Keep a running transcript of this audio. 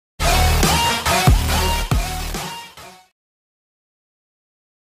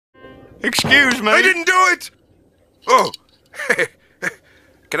Excuse me. I didn't do it! Oh.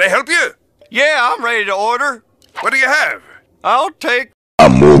 Can I help you? Yeah, I'm ready to order. What do you have? I'll take...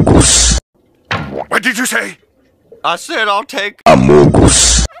 Amogus. What did you say? I said I'll take...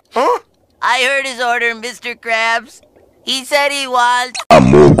 Amogus. Huh? I heard his order, Mr. Krabs. He said he wants...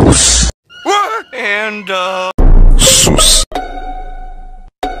 Amogus. What? And, Sus.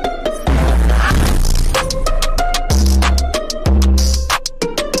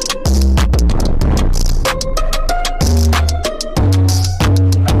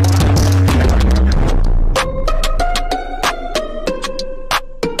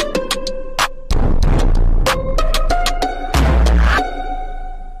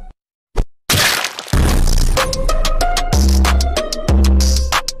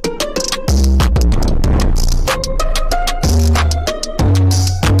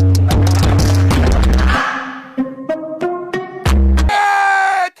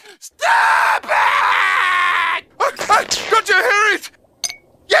 Don't you hear it?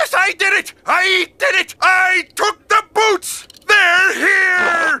 Yes, I did it! I did it! I took the boots! They're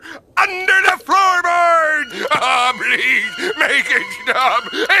here! Under the floorboards! Oh, please, make it stop!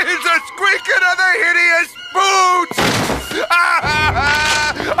 It's a squeaking of the hideous boots!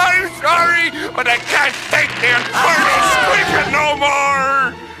 I'm sorry, but I can't take the infernal squeaking no more!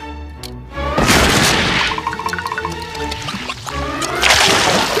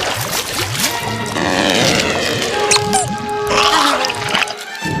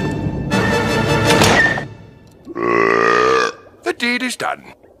 The deed is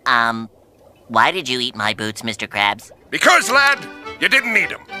done. Why did you eat my boots, Mr. Krabs? Because, lad, you didn't need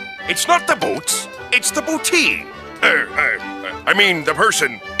them. It's not the boots, it's the bootee. I mean the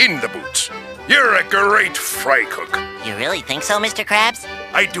person in the boots. You're a great fry cook. You really think so, Mr. Krabs?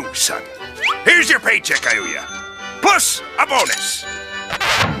 I do, son. Here's your paycheck I owe you. Plus a bonus.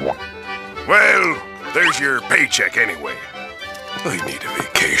 Well, there's your paycheck anyway. I need a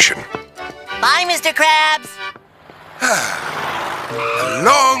vacation. Bye, Mr. Krabs! A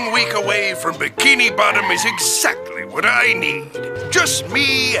long week away from Bikini Bottom is exactly what I need. Just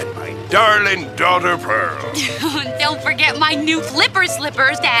me and my darling daughter Pearl. Don't forget my new flipper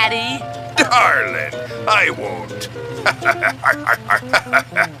slippers, Daddy. Darling, I won't.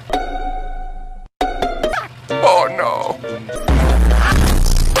 Oh no.